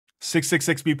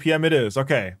666 BPM it is.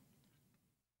 Okay.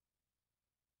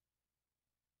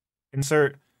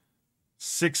 Insert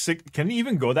 6. Can it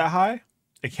even go that high?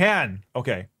 It can.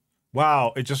 Okay.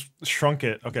 Wow, it just shrunk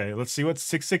it. Okay, let's see what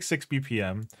 666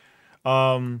 BPM.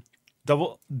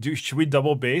 Should we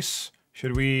double bass?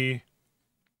 Should we?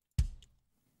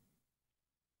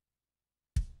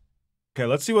 Okay,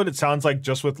 let's see what it sounds like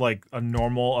just with like a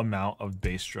normal amount of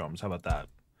bass drums. How about that?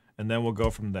 And then we'll go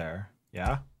from there.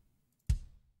 Yeah?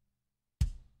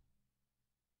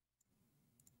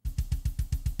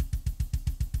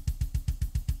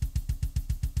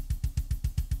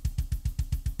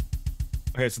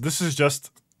 Okay, so this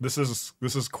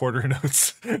is quarter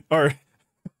notes. Or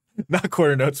not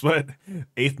quarter notes, but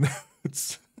eighth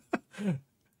notes. No,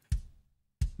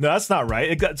 that's not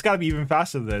right. It's got to be even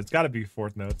faster than that. It's got to be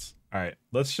fourth notes. All right,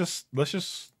 let's just.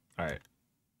 All right.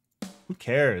 Who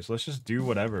cares? Let's just do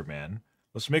whatever, man.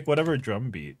 Let's make whatever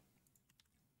drum beat.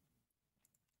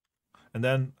 And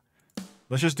then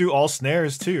let's just do all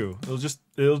snares too. It'll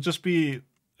just be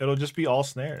all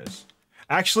snares.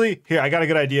 Actually, here, I got a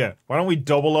good idea. Why don't we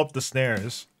double up the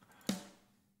snares?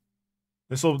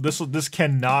 This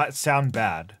cannot sound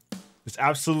bad. This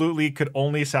absolutely could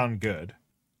only sound good.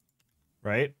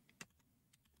 Right?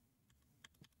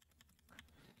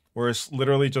 Where it's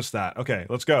literally just that. Okay,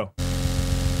 let's go.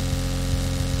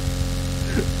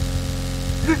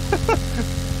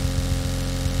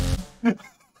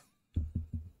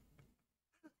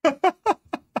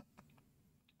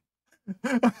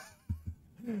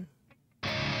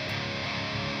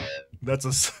 That's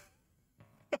a...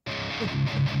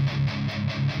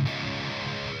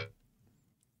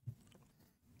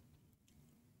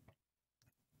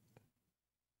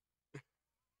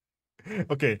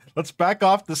 Okay, let's back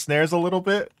off the snares a little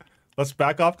bit. Let's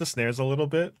back off the snares a little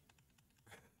bit.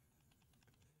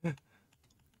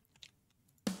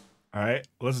 All right,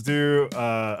 let's do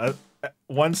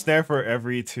one snare for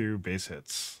every 2 bass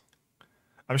hits.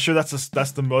 I'm sure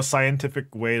that's the most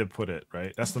scientific way to put it,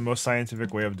 right? That's the most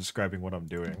scientific way of describing what I'm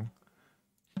doing.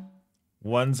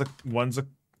 One's a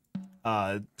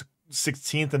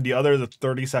 16th and the other the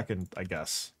 32nd, I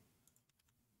guess.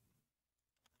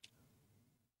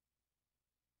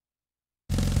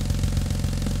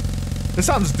 This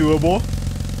sounds doable.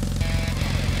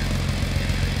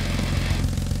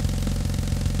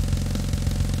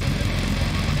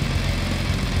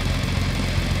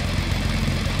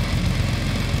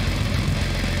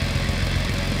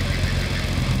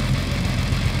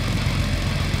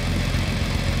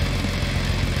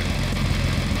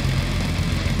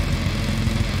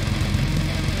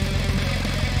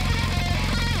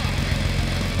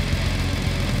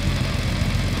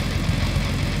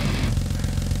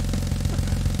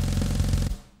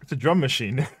 Drum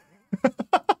machine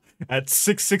at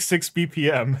 666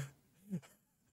 BPM.